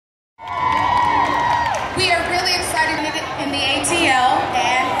in the ATL,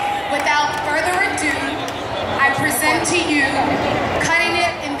 and without further ado, I present to you Cutting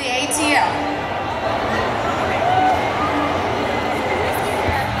It in the ATL.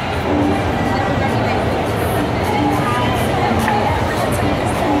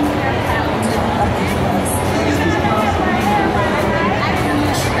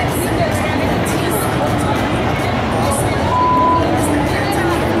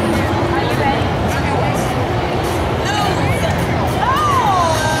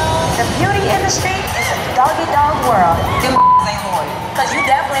 Doggy-dog world. Them ain't loyal. Cause you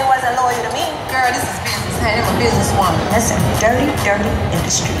definitely wasn't loyal to me. Girl, this is business. Hey, I'm a businesswoman. That's a dirty, dirty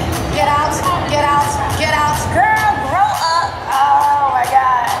industry. Get out, get out, get out. Girl, grow up. Oh my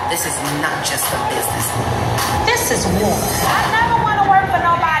God. This is not just a business. This is war. I never want to work for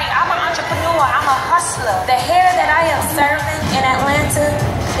nobody. I'm an entrepreneur. I'm a hustler. The hair that I am serving in Atlanta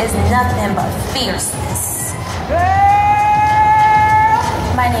is nothing but fierceness. Girl.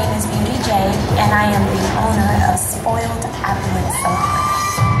 My name is Beauty J, and I am the owner of Spoiled Opulence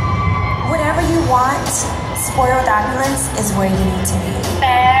Salon. Whatever you want, Spoiled Opulence is where you need to be.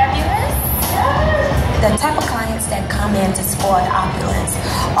 Fabulous. The type of clients that come into Spoiled Opulence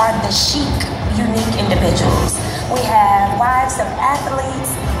are the chic, unique individuals. We have wives of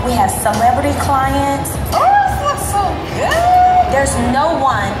athletes. We have celebrity clients. Oh, this looks so good. There's no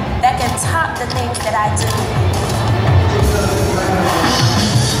one that can top the things that I do.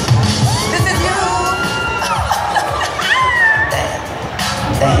 This is you.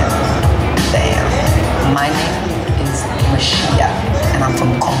 Damn. My name is Mashia, and I'm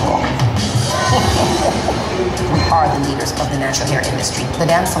from Congo. We are the leaders of the natural hair industry. The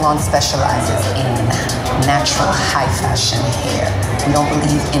Dance Salon specializes in natural, high fashion hair. We don't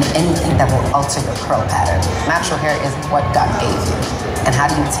believe in anything that will alter your curl pattern. Natural hair is what God gave you. And how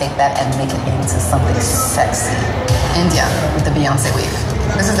do you take that and make it into something sexy? India, with the Beyonce weave.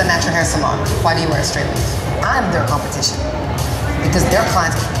 This is a natural hair salon. Why do you wear a straight weave? I'm their competition. Because their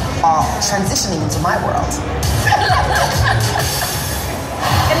clients are transitioning into my world.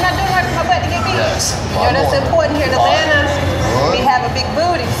 And not doing right for my butt to get big. Yes. You know, that's important here in Atlanta. We have a big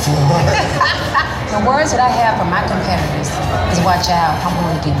booty. The words that I have for my competitors is watch out, I'm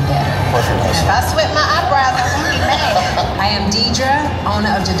only getting better. If I sweat my eyebrows, I'm gonna be mad. I am Deidre,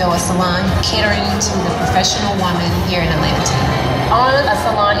 owner of Jadoa Salon, catering to the professional woman here in Atlanta. Owning a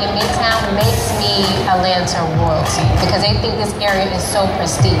salon in Midtown makes me Atlanta royalty because they think this area is so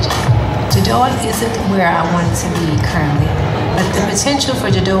prestigious. Jadoa isn't where I want it to be currently, but the potential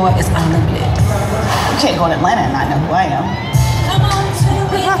for Jadoa is unlimited. You can't go to Atlanta and not know who I am. Come on to the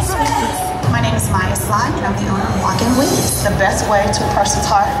Wings. My name is Maya Slime, and I'm the owner of Walk-In Weaves. The best way to a person's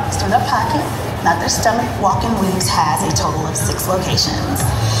heart is through their pocket, not their stomach. Walk-In Weaves has a total of 6 locations.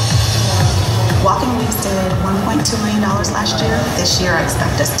 Walk-In Weaves did $1.2 million last year. This year, I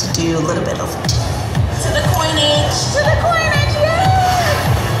expect us to do a little bit over 2. To the coinage. To the coinage,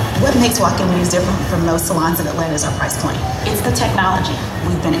 yeah. What makes Walk-In Weaves different from most salons in Atlanta is our price point. It's the technology.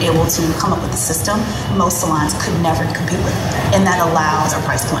 We've been able to come up with a system most salons could never compete with, and that allows our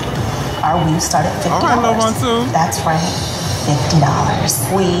price point. Our weaves start at $50. I know one too. That's right, $50.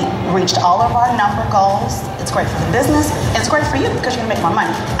 We reached all of our number goals. It's great for the business, and it's great for you because you're gonna make more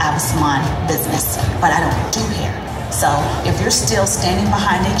money. I have a salon business, but I don't do hair. So if you're still standing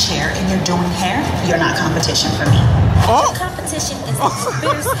behind a chair and you're doing hair, you're not competition for me. The competition is as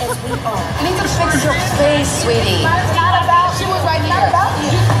fierce as we are. You need to fix your face, sweetie. It's not about you. was right here. Not about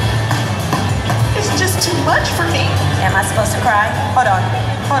you. It's just too much for me. Am I supposed to cry? Hold on.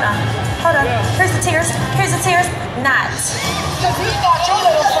 Hold on. Hold on. Here's the tears. Here's the tears. Not. Because you thought your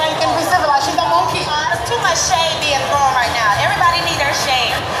little friend can be civilized. She's a monkey. There's too much shade being thrown right now. Everybody need their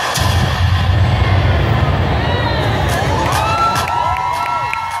shade.